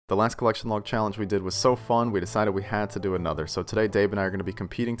The last collection log challenge we did was so fun, we decided we had to do another. So today Dave and I are going to be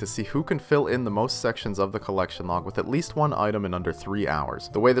competing to see who can fill in the most sections of the collection log with at least one item in under 3 hours.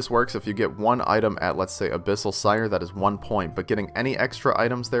 The way this works, if you get one item at, let's say, Abyssal Sire, that is 1 point, but getting any extra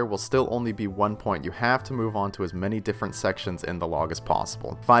items there will still only be 1 point. You have to move on to as many different sections in the log as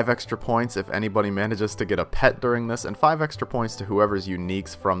possible. 5 extra points if anybody manages to get a pet during this, and 5 extra points to whoever's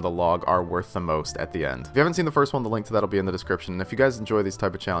uniques from the log are worth the most at the end. If you haven't seen the first one, the link to that will be in the description, and if you guys enjoy these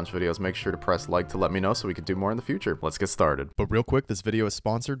type of challenge videos, make sure to press like to let me know so we can do more in the future. Let's get started. But real quick, this video is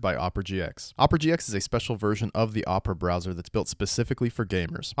sponsored by Opera GX. Opera GX is a special version of the Opera browser that's built specifically for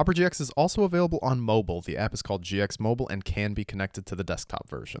gamers. Opera GX is also available on mobile. The app is called GX Mobile and can be connected to the desktop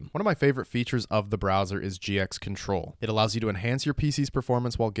version. One of my favorite features of the browser is GX Control. It allows you to enhance your PC's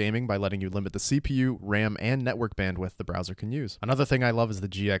performance while gaming by letting you limit the CPU, RAM, and network bandwidth the browser can use. Another thing I love is the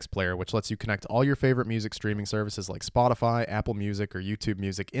GX Player, which lets you connect all your favorite music streaming services like Spotify, Apple Music, or YouTube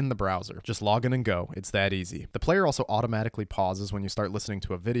Music in the browser. Just log in and go. It's that easy. The player also automatically pauses when you start listening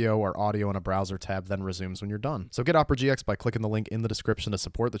to a video or audio in a browser tab, then resumes when you're done. So get Opera GX by clicking the link in the description to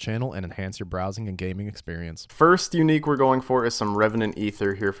support the channel and enhance your browsing and gaming experience. First unique we're going for is some Revenant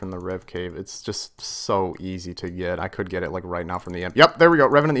Ether here from the Rev Cave. It's just so easy to get. I could get it like right now from the end. Yep, there we go.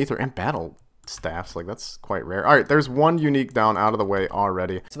 Revenant Ether and Battle Staffs. Like, that's quite rare. All right, there's one unique down out of the way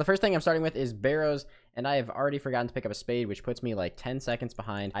already. So the first thing I'm starting with is Barrows, and I have already forgotten to pick up a Spade, which puts me like 10 seconds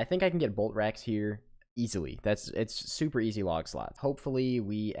behind. I think I can get Bolt Racks here easily. It's super easy log slot. Hopefully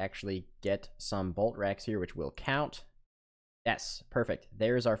we actually get some Bolt Racks here, which will count. Yes, perfect.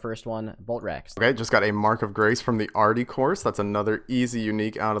 There's our first one, Bolt Racks. Okay, just got a Mark of Grace from the Artie course. That's another easy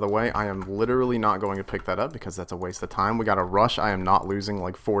unique out of the way. I am literally not going to pick that up because that's a waste of time. We got a rush. I am not losing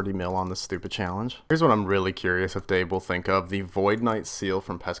like 40 mil on this stupid challenge. Here's what I'm really curious if Dave will think of. The Void Knight Seal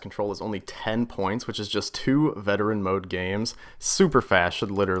from Pest Control is only 10 points, which is just 2 veteran mode games. Super fast.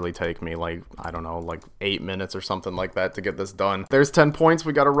 Should literally take me like, I don't know, like 8 minutes or something like that to get this done. There's 10 points.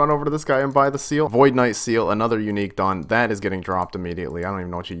 We got to run over to this guy and buy the seal. Void Knight Seal, another unique done. That is getting dropped immediately. I don't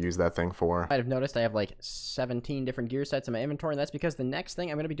even know what you use that thing for. Might have noticed I have like 17 different gear sets in my inventory, and that's because the next thing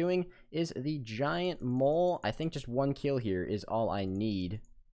I'm going to be doing is the Giant Mole. I think just 1 kill here is all I need.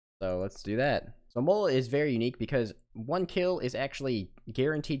 So let's do that. So Mole is very unique because 1 kill is actually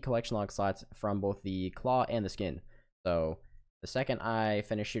guaranteed collection log slots from both the claw and the skin. So the second I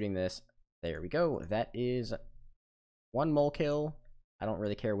finish shooting this, there we go. That is 1 Mole kill. I don't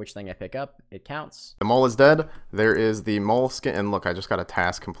really care which thing I pick up. It counts. The mole is dead. There is the mole skin. And look, I just got a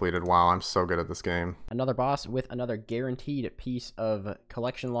task completed. Wow, I'm so good at this game. Another boss with another guaranteed piece of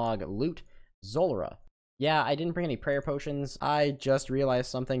collection log loot, Zulrah. Yeah, I didn't bring any prayer potions. I just realized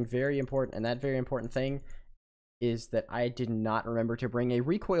something very important, and that very important thing is that I did not remember to bring a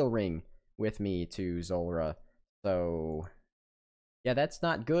recoil ring with me to Zulrah. So yeah, that's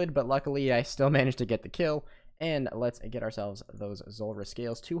not good, but luckily I still managed to get the kill. And let's get ourselves those Zulrah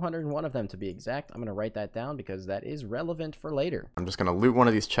scales, 201 of them to be exact. I'm going to write that down because that is relevant for later. I'm just going to loot one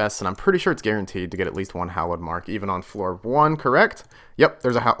of these chests, and I'm pretty sure it's guaranteed to get at least 1 hallowed mark, even on floor 1, correct? Yep,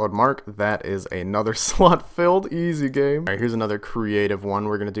 there's a hallowed mark. That is another slot-filled easy game. All right, here's another creative one.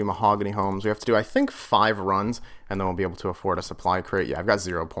 We're going to do Mahogany Homes. We have to do, I think, 5 runs, and then we'll be able to afford a supply crate. Yeah, I've got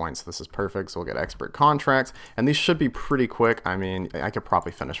 0 points, so this is perfect. So we'll get expert contracts, and these should be pretty quick. I mean, I could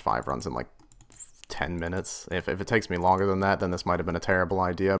probably finish 5 runs in like 10 minutes. If it takes me longer than that, then this might have been a terrible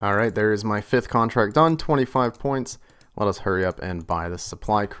idea. All right, there is my 5th contract done, 25 points. Let us hurry up and buy the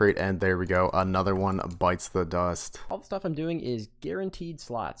supply crate, and there we go. Another one bites the dust. All the stuff I'm doing is guaranteed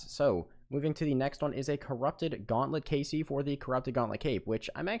slots. So moving to the next one is a Corrupted Gauntlet KC for the Corrupted Gauntlet Cape, which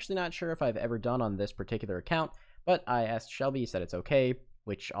I'm actually not sure if I've ever done on this particular account, but I asked Shelby, he said it's okay,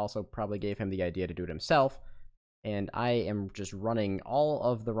 which also probably gave him the idea to do it himself. And I am just running all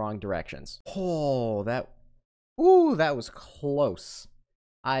of the wrong directions. Oh, that was close.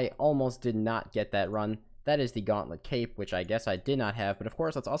 I almost did not get that run. That is the Gauntlet Cape, which I guess I did not have. But of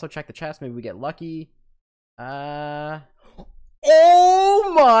course, let's also check the chest. Maybe we get lucky. Oh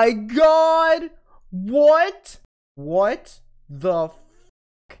my god! What? What the f***?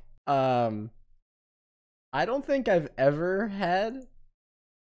 I don't think I've ever had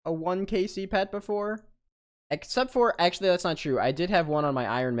a 1 KC pet before. Except for, actually, that's not true. I did have one on my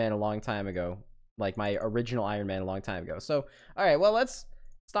Iron Man a long time ago. Like, my original Iron Man a long time ago. So, alright, well, let's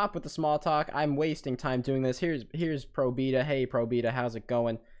stop with the small talk. I'm wasting time doing this. Here's Pro Beta. Hey, Pro Beta, how's it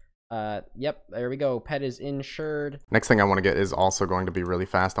going? Yep, there we go. Pet is insured. Next thing I want to get is also going to be really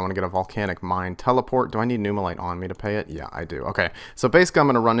fast. I want to get a volcanic mine teleport. Do I need Numalite on me to pay it? Yeah, I do. Okay, so basically I'm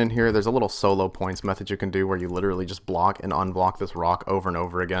going to run in here. There's a little solo points method you can do where you literally just block and unblock this rock over and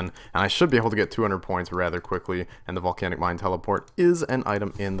over again. And I should be able to get 200 points rather quickly. And the volcanic mine teleport is an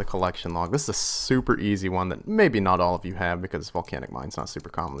item in the collection log. This is a super easy one that maybe not all of you have because volcanic mine's not super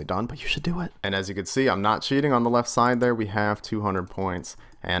commonly done, but you should do it. And as you can see, I'm not cheating. On the left side there, we have 200 points.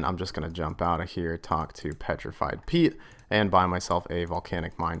 And I'm just going to jump out of here, talk to Petrified Pete, and buy myself a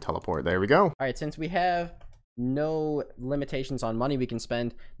volcanic mine teleport. There we go. All right, since we have no limitations on money we can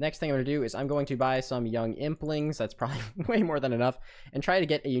spend, next thing I'm going to do is I'm going to buy some young implings. That's probably way more than enough. And try to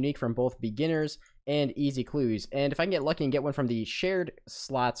get a unique from both beginners and easy clues. And if I can get lucky and get one from the shared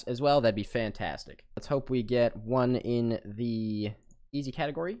slots as well, that'd be fantastic. Let's hope we get one in the easy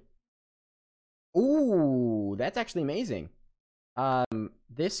category. Ooh, that's actually amazing.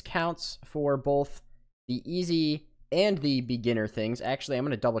 This counts for both the easy and the beginner things. Actually, I'm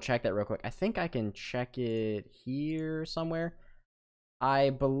going to double check that real quick. I think I can check it here somewhere. I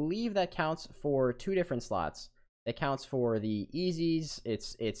believe that counts for 2 different slots. It counts for the easies.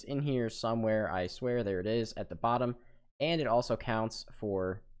 It's in here somewhere. I swear, there it is at the bottom. And it also counts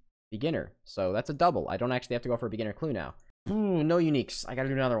for beginner. So that's a double. I don't actually have to go for a beginner clue now. No uniques. I got to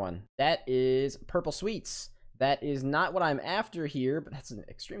do another one. That is Purple Sweets. That is not what I'm after here, but that's an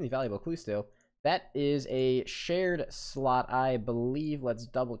extremely valuable clue still. That is a shared slot, I believe. Let's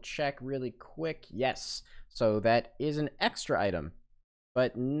double check really quick. Yes. So that is an extra item,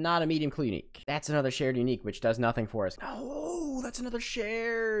 but not a medium clue unique. That's another shared unique, which does nothing for us. No, that's another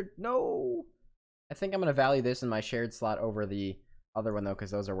shared. No. I think I'm going to value this in my shared slot over the other one, though,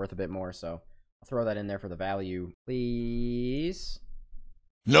 because those are worth a bit more. So I'll throw that in there for the value. Please.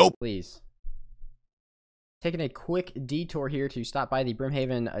 Nope. Please. Taking a quick detour here to stop by the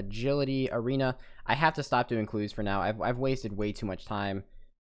Brimhaven Agility Arena. I have to stop doing clues for now. I've wasted way too much time.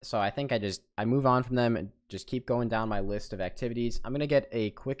 So I think I move on from them and just keep going down my list of activities. I'm going to get a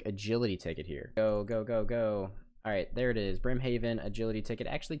quick agility ticket here. Go, go, go, go. All right, there it is. Brimhaven Agility ticket.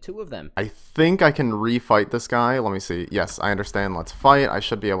 Actually, 2 of them. I think I can refight this guy. Let me see. Yes, I understand. Let's fight. I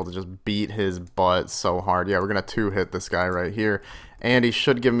should be able to just beat his butt so hard. Yeah, we're going to 2-hit this guy right here. And he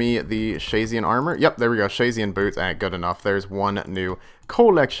should give me the Shazian armor. Yep, there we go. Shazian boots. Good enough. There's one new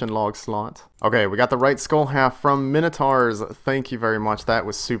collection log slot. Okay, we got the right skull half from Minotaurs. Thank you very much. That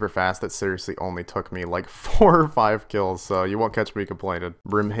was super fast. That seriously only took me like 4 or 5 kills, so you won't catch me complaining.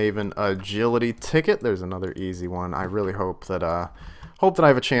 Brimhaven Agility ticket. There's another easy one. I really hope that I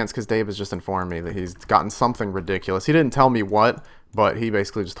have a chance, because Dave has just informed me that he's gotten something ridiculous. He didn't tell me what, but he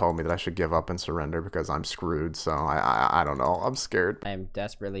basically just told me that I should give up and surrender because I'm screwed. So I don't know. I'm scared. I'm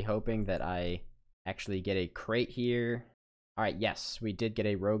desperately hoping that I actually get a crate here. All right, yes, we did get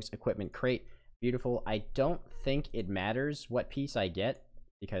a Rogue's Equipment crate. Beautiful. I don't think it matters what piece I get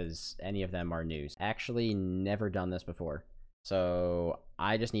because any of them are new. Actually, never done this before. So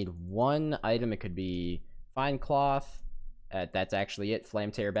I just need one item. It could be fine cloth. That's actually it.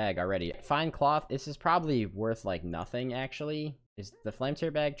 Flame tear bag already. Fine cloth. This is probably worth like nothing actually. Is the flame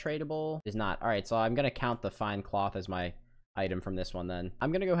tear bag tradable? Is not. All right, so I'm gonna count the fine cloth as my item from this one then.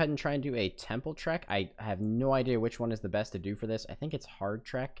 I'm gonna go ahead and try and do a temple trek. I have no idea which one is the best to do for this. I think it's hard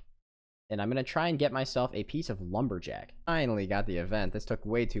trek. And I'm gonna try and get myself a piece of lumberjack. Finally got the event. This took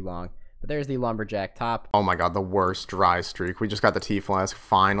way too long. But there's the lumberjack top. Oh my god, the worst dry streak. We just got the T-Flask.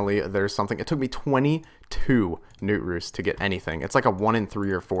 Finally, there's something. It took me 22 Newt Roosts to get anything. It's like a 1 in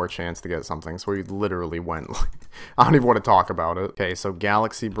 3 or 4 chance to get something. So we literally went, I don't even want to talk about it. Okay, so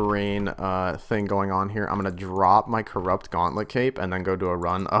Galaxy Brain thing going on here. I'm going to drop my Corrupt Gauntlet cape and then go do a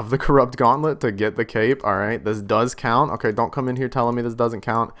run of the Corrupt Gauntlet to get the cape. All right, this does count. Okay, don't come in here telling me this doesn't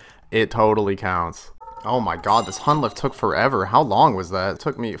count. It totally counts. Oh my god, this Hun lift took forever. How long was that? It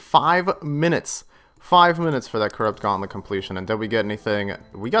took me 5 minutes. 5 minutes for that Corrupt Gauntlet completion. And did we get anything?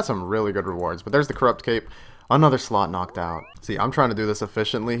 We got some really good rewards. But there's the Corrupt Cape. Another slot knocked out. See, I'm trying to do this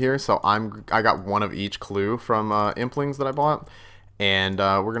efficiently here. So I got one of each clue from Implings that I bought. And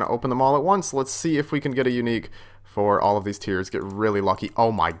we're going to open them all at once. Let's see if we can get a unique for all of these tiers. Get really lucky.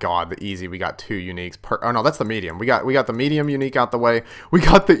 Oh my god, the easy. We got 2 uniques. Oh no, that's the medium. We got the medium unique out the way. We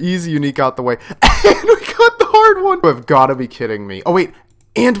got the easy unique out the way. And we got the hard one. You have got to be kidding me. Oh wait,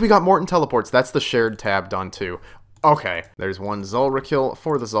 and we got Morton Teleports. That's the shared tab done too. Okay, there's one Zulrah kill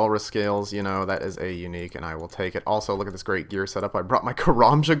for the Zulrah scales. You know, that is a unique and I will take it. Also, look at this great gear setup. I brought my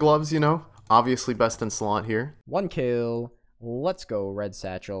Karamja gloves, you know. Obviously best in slot here. 1 kill. Let's go, Red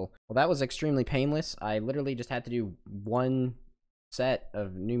Satchel. Well, that was extremely painless. I literally just had to do 1 set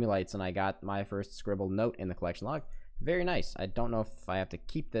of Numelites, and I got my first scribbled note in the collection log. Very nice. I don't know if I have to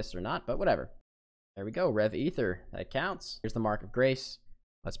keep this or not, but whatever. There we go. Rev Ether. That counts. Here's the Mark of Grace.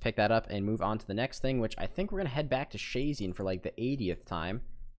 Let's pick that up and move on to the next thing, which I think we're going to head back to Shazian for like the 80th time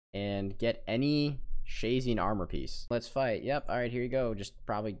and get any Shazian armor piece. Let's fight. Yep. All right, here you go. Just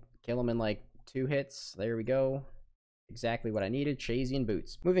probably kill him in like 2 hits. There we go. Exactly what I needed. Shazian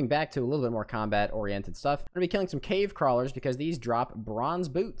boots. Moving back to a little bit more combat-oriented stuff. I'm going to be killing some cave crawlers because these drop bronze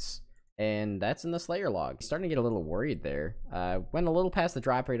boots. And that's in the Slayer log. Starting to get a little worried there. Went a little past the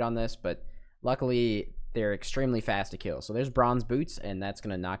drop rate on this, but luckily they're extremely fast to kill. So there's bronze boots, and that's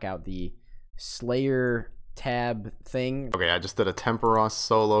going to knock out the Slayer tab thing. Okay, I just did a Temperos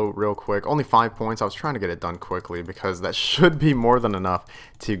solo real quick. Only 5 points. I was trying to get it done quickly because that should be more than enough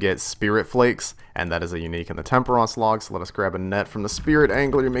to get Spirit Flakes, and that is a unique in the Temperos log. So let us grab a net from the Spirit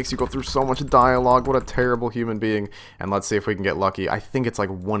Angler. It makes you go through so much dialogue. What a terrible human being. And let's see if we can get lucky. I think it's like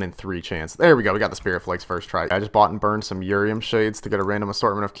 1 in 3 chance. There we go. We got the Spirit Flakes first try. I just bought and burned some Urium Shades to get a random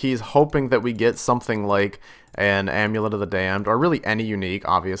assortment of keys, hoping that we get something like an Amulet of the Damned, or really any unique.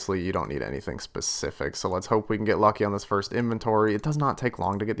 Obviously, you don't need anything specific, so let's hope we can get lucky on this first inventory. It does not take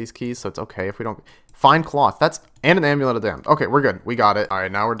long to get these keys, so it's okay if we don't. Find Cloth, and an Amulet of the Damned. Okay, we're good. We got it.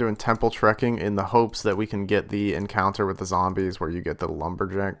 Alright, now we're doing temple trekking in the hopes that we can get the encounter with the zombies where you get the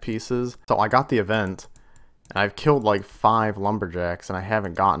lumberjack pieces. So I got the event, and I've killed like 5 lumberjacks, and I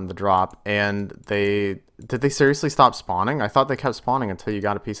haven't gotten the drop, and did they seriously stop spawning? I thought they kept spawning until you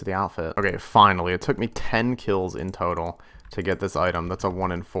got a piece of the outfit. Okay, finally. It took me 10 kills in total to get this item. That's a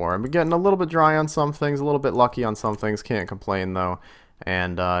 1 in 4. I'm getting a little bit dry on some things, a little bit lucky on some things. Can't complain, though.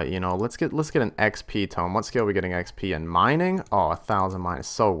 And, you know, let's get an XP tome. What skill are we getting XP in? Mining? Oh, 1,000 mine is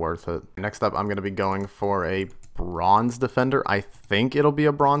so worth it. Next up, I'm going to be going for a Bronze Defender. I think it'll be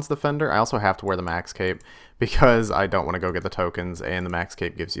a Bronze Defender. I also have to wear the Max Cape because I don't want to go get the tokens, and the Max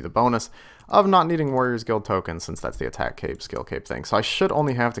Cape gives you the bonus of not needing Warriors Guild tokens since that's the attack cape, skill cape thing. So I should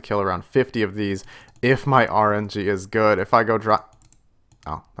only have to kill around 50 of these if my RNG is good. If I go drop...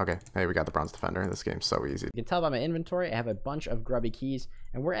 Oh, okay. Hey, we got the Bronze Defender. This game's so easy. You can tell by my inventory, I have a bunch of grubby keys,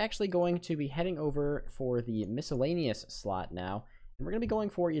 and we're actually going to be heading over for the miscellaneous slot now, and we're going to be going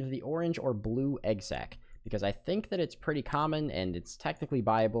for either the orange or blue egg sack, because I think that it's pretty common, and it's technically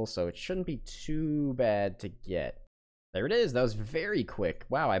buyable, so it shouldn't be too bad to get. There it is. That was very quick.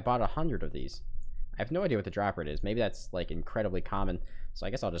 Wow, I bought 100 of these. I have no idea what the drop rate is. Maybe that's, like, incredibly common, so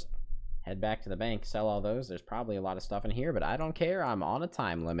I guess I'll just head back to the bank, sell all those. There's probably a lot of stuff in here, but I don't care. I'm on a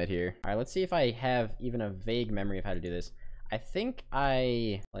time limit here. All right, let's see if I have even a vague memory of how to do this. I think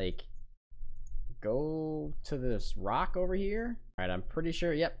I, like, go to this rock over here. All right, I'm pretty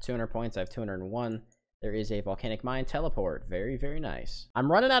sure. Yep, 200 points. I have 201. There is a volcanic mine teleport. Very, very nice.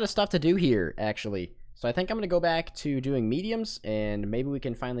 I'm running out of stuff to do here, actually. So I think I'm going to go back to doing mediums, and maybe we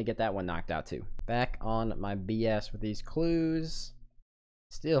can finally get that one knocked out, too. Back on my BS with these clues.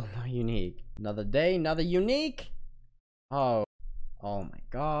 Still no unique. Another day, another unique. Oh my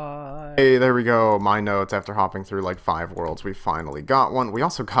god. Hey, there we go. My notes, after hopping through like 5 worlds, we finally got one. We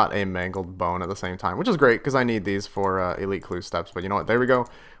also got a mangled bone at the same time, which is great because I need these for elite clue steps. But you know what? There we go.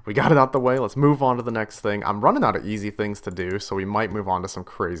 We got it out the way. Let's move on to the next thing. I'm running out of easy things to do, so we might move on to some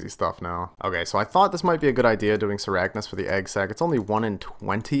crazy stuff now. Okay, so I thought this might be a good idea doing Sarachnis for the egg sack. It's only 1 in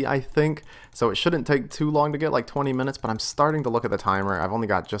 20, I think, so it shouldn't take too long to get, like 20 minutes, but I'm starting to look at the timer. I've only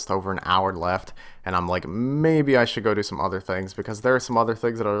got just over an hour left, and I'm like, maybe I should go do some other things, because there are some other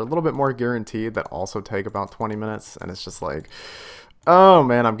things that are a little bit more guaranteed that also take about 20 minutes, and it's just like... oh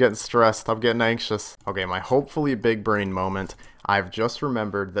man, I'm getting stressed. I'm getting anxious. Okay, my hopefully big brain moment. I've just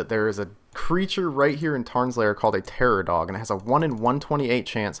remembered that there is a creature right here in Tarn's Lair called a Terror Dog, and it has a 1 in 128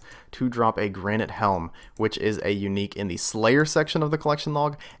 chance to drop a Granite Helm, which is a unique in the Slayer section of the collection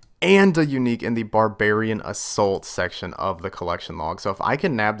log, and a unique in the Barbarian Assault section of the collection log. So if I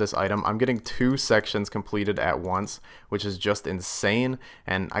can nab this item, I'm getting 2 sections completed at once, which is just insane.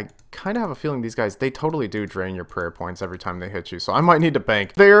 And I kind of have a feeling these guys, they totally do drain your prayer points every time they hit you. So I might need to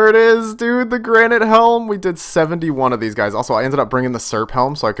bank. There it is, dude, the Granite Helm. We did 71 of these guys. Also, I ended up bringing the Serp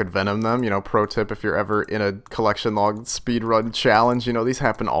Helm so I could Venom them. You know, pro tip if you're ever in a collection log speedrun challenge. You know, these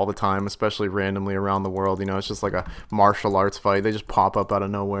happen all the time, especially randomly around the world. You know, it's just like a martial arts fight. They just pop up out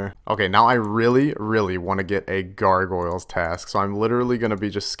of nowhere. Okay, now I really want to get a Gargoyles task, so I'm literally going to be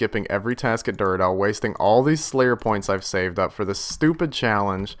just skipping every task at Duradel, wasting all these Slayer points I've saved up for this stupid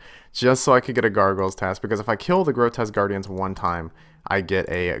challenge, just so I could get a Gargoyles task, because if I kill the Grotesque Guardians one time, I get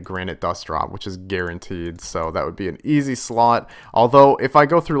a Granite Dust Drop, which is guaranteed, so that would be an easy slot. Although, if I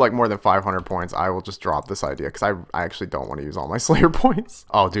go through like more than 500 points, I will just drop this idea, because I actually don't want to use all my Slayer points.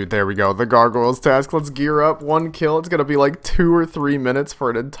 Oh, dude, there we go. The Gargoyles task. Let's gear up. 1 kill. It's going to be like 2 or 3 minutes for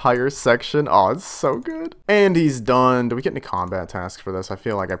an entire section. Oh, it's so good. And he's done. Do we get any combat tasks for this? I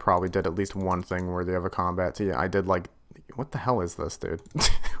feel like I probably did at least one thing worthy of a combat. Yeah, I did like... What the hell is this, dude?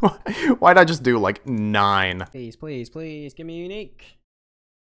 Why'd I just do like 9? Please, please, please, give me a unique.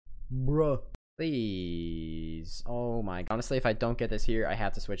 Bruh. Please. Oh my god. Honestly, if I don't get this here, I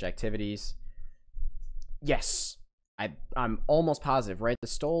have to switch activities. Yes. I'm almost positive, right? The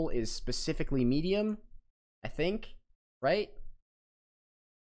stole is specifically medium, I think, right?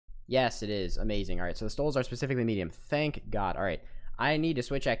 Yes, it is. Amazing. All right, so the stoles are specifically medium. Thank God. All right, I need to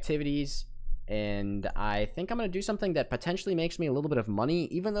switch activities. And I think I'm going to do something that potentially makes me a little bit of money,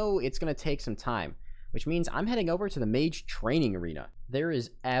 even though it's going to take some time, which means I'm heading over to the Mage Training Arena. There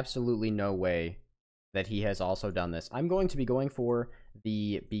is absolutely no way that he has also done this. I'm going to be going for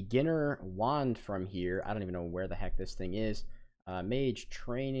the Beginner Wand from here. I don't even know where the heck this thing is. Mage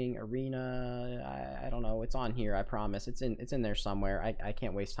Training Arena. I don't know. It's on here, I promise. It's in there somewhere. I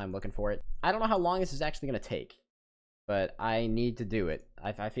can't waste time looking for it. I don't know how long this is actually going to take, but I need to do it.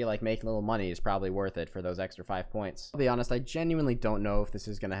 I feel like making a little money is probably worth it for those extra 5 points. I'll be honest, I genuinely don't know if this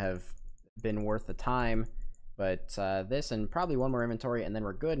is going to have been worth the time, but this and probably one more inventory, and then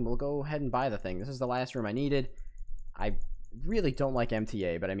we're good, and we'll go ahead and buy the thing. This is the last room I needed. I really don't like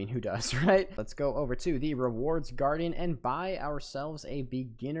MTA, but I mean, who does, right? Let's go over to the Rewards Guardian and buy ourselves a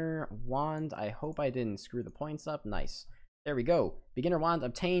Beginner Wand. I hope I didn't screw the points up. Nice. There we go. Beginner Wand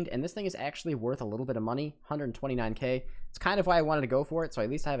obtained, and this thing is actually worth a little bit of money, 129k. It's kind of why I wanted to go for it, so at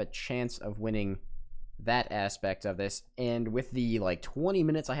least I have a chance of winning that aspect of this. And with the, like, 20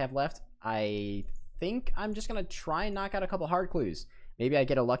 minutes I have left, I think I'm just going to try and knock out a couple hard clues. Maybe I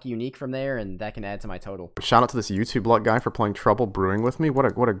get a lucky unique from there, and that can add to my total. Shout out to this YouTube luck guy for playing Trouble Brewing with me. What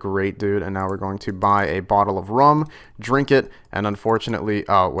a great dude. And now we're going to buy a bottle of rum, drink it, and unfortunately...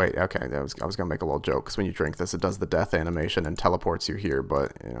 Oh, wait, okay. I was going to make a little joke, because when you drink this, it does the death animation and teleports you here,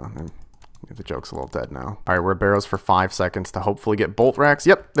 but, you know... The joke's a little dead now. All right, we're at Barrows for 5 seconds to hopefully get Bolt Racks.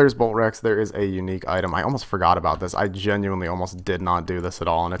 Yep, there's Bolt Racks. There is a unique item. I almost forgot about this. I genuinely almost did not do this at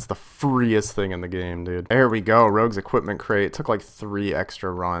all, and it's the freest thing in the game, dude. There we go. Rogue's Equipment Crate. It took like 3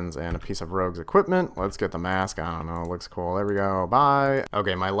 extra runs and a piece of Rogue's Equipment. Let's get the mask. I don't know. It looks cool. There we go. Bye.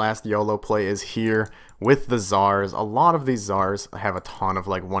 Okay, my last YOLO play is here with the Czars. A lot of these Czars have a ton of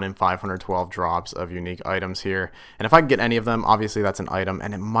like 1 in 512 drops of unique items here. And if I can get any of them, obviously that's an item,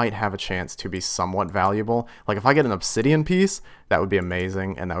 and it might have a chance to be somewhat valuable. Like if I get an obsidian piece, that would be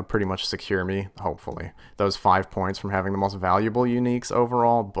amazing, and that would pretty much secure me, hopefully, those 5 points from having the most valuable uniques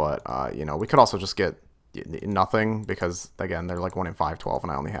overall. But, you know, we could also just get nothing, because, again, they're like 1 in 512,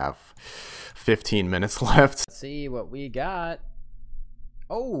 and I only have 15 minutes left. Let's see what we got.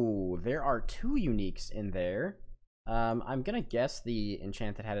 Oh, there are 2 uniques in there. I'm gonna guess the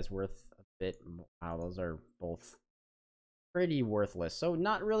Enchanted Hat is worth a bit more. Wow, those are both pretty worthless. So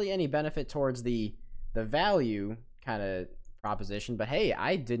not really any benefit towards the value kind of proposition. But hey,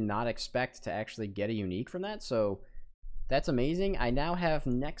 I did not expect to actually get a unique from that. So that's amazing. I now have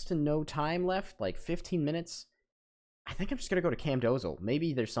next to no time left, like 15 minutes. I think I'm just gonna go to Camdozel.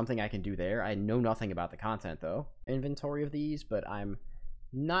 Maybe there's something I can do there. I know nothing about the content though. Inventory of these, but I'm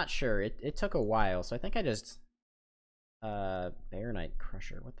not sure. It took a while, so I think I just Baronite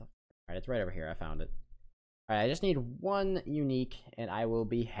Crusher. What the? All right, it's right over here. I found it. All right, I just need 1 unique, and I will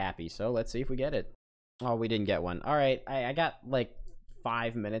be happy. So let's see if we get it. Oh, we didn't get one. All right, I got like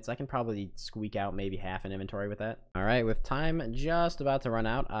 5 minutes. I can probably squeak out maybe half an inventory with that. All right, with time just about to run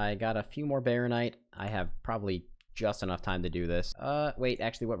out, I got a few more Baronite. I have probably just enough time to do this. Wait,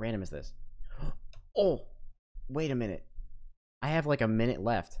 actually, what random is this? Oh, wait a minute. I have like a minute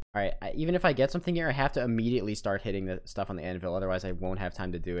left. All right, even if I get something here, I have to immediately start hitting the stuff on the anvil. Otherwise, I won't have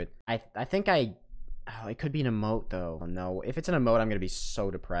time to do it. I think oh, it could be an emote, though. Oh, no. If it's an emote, I'm going to be so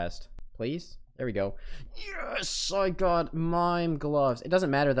depressed. Please? There we go. Yes! I got Mime Gloves. It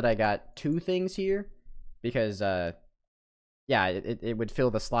doesn't matter that I got 2 things here, because, yeah, it would fill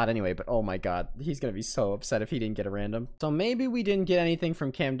the slot anyway, but oh my god, he's going to be so upset if he didn't get a random. So maybe we didn't get anything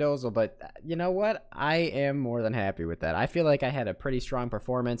from Camdozel, but you know what? I am more than happy with that. I feel like I had a pretty strong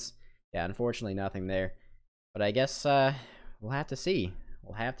performance. Yeah, unfortunately nothing there. But I guess, we'll have to see.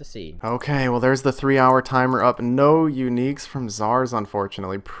 We'll have to see. Okay, well there's the 3-hour timer up. No uniques from Czars,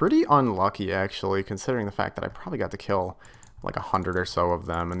 unfortunately. Pretty unlucky, actually, considering the fact that I probably got to kill like 100 or so of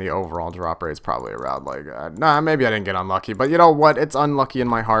them, and the overall drop rate is probably around like, nah, maybe I didn't get unlucky, but you know what, it's unlucky in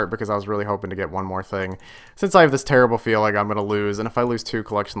my heart because I was really hoping to get one more thing, since I have this terrible feel like I'm gonna lose, and if I lose 2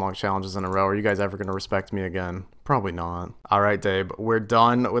 collection log challenges in a row, are you guys ever gonna respect me again? Probably not. Alright, Dabe, we're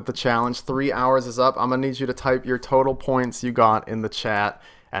done with the challenge. 3 hours is up. I'm gonna need you to type your total points you got in the chat,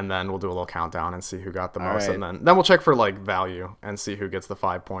 and then we'll do a little countdown and see who got the most, and then we'll check for like value and see who gets the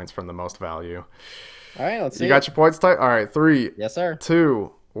 5 points from the most value. All right, let's see. You got your points typed? All right, 3, yes, sir. 2,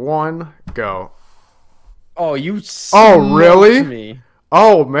 1, go. Oh, you Oh, really? Me.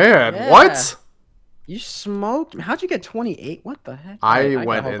 Oh, man. Yeah. What? You smoked me. How'd you get 28? What the heck? I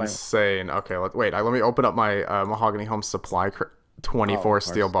went insane. Okay, wait. Let me open up my Mahogany Home Supply 24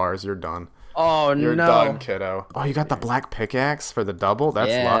 steel bars. You're done. Oh, You're done, kiddo. Oh, you got the black pickaxe for the double?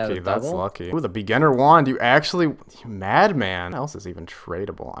 That's lucky. That's lucky. Ooh, the beginner wand. You madman. What else is even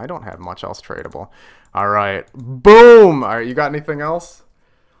tradable? I don't have much else tradable. All right. Boom. All right, you got anything else?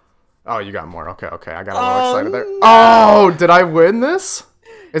 Oh, you got more. Okay. I got a little excited there. No. Oh, did I win this?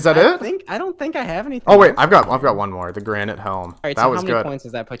 Is that it? I don't think I have anything. Oh wait, I've got one more. The granite helm. All right, that so was how many points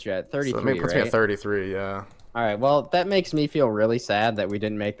does that put you at? 33. So it puts me at 33. Yeah. All right. Well, that makes me feel really sad that we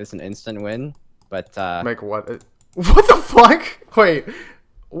didn't make this an instant win. But make what? What the fuck? Wait.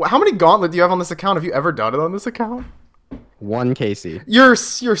 How many gauntlet do you have on this account? Have you ever done it on this account? 1 KC. You're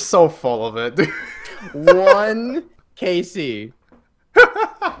so full of it, dude. 1 KC.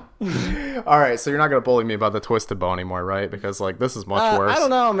 All right, so you're not gonna bully me about the twisted bow anymore, right? Because like this is much worse. I don't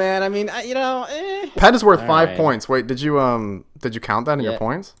know, man. I mean, Pet is worth 5 points. Wait, did you count that in your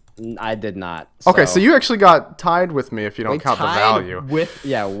points? I did not. Okay, so you actually got tied with me if you don't count the value.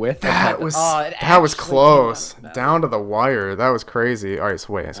 That was close. Down to the wire. That was crazy. All right,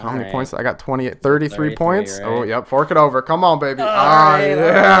 so wait, so how many points? I got 33 points. Right. Oh, yep, fork it over. Come on, baby.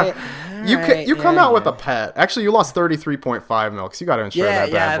 Yeah. You come out with a pet. Actually, you lost 33.5 mil, because you got to insure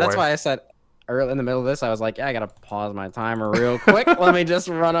that bad boy. Yeah, that's why I said early in the middle of this, I was like, yeah, I gotta pause my timer real quick. Let me just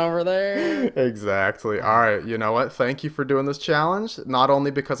run over there. Exactly. All right, you know what? Thank you for doing this challenge. Not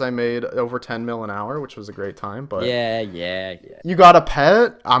only because I made over 10 mil an hour, which was a great time, but yeah. You got a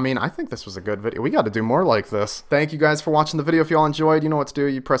pet? I mean, I think this was a good video. We got to do more like this. Thank you guys for watching the video. If y'all enjoyed, you know what to do.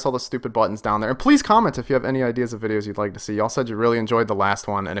 You press all the stupid buttons down there. And please comment if you have any ideas of videos you'd like to see. Y'all said you really enjoyed the last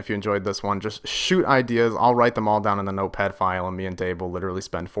one, and if you enjoyed this one, just shoot ideas. I'll write them all down in the notepad file, and me and Dave will literally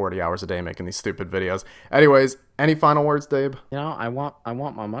spend 40 hours a day making these stupid videos. Anyways, any final words, Dave? You know, I want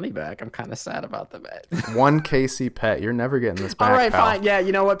my money back. I'm kind of sad about the bet. 1 KC pet. You're never getting this back. All right, pal. fine. Yeah,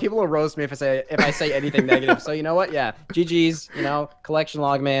 you know what? People will roast me if I say anything negative. So you know what? Yeah, GG's. You know, Collection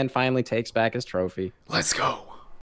Log Man finally takes back his trophy. Let's go.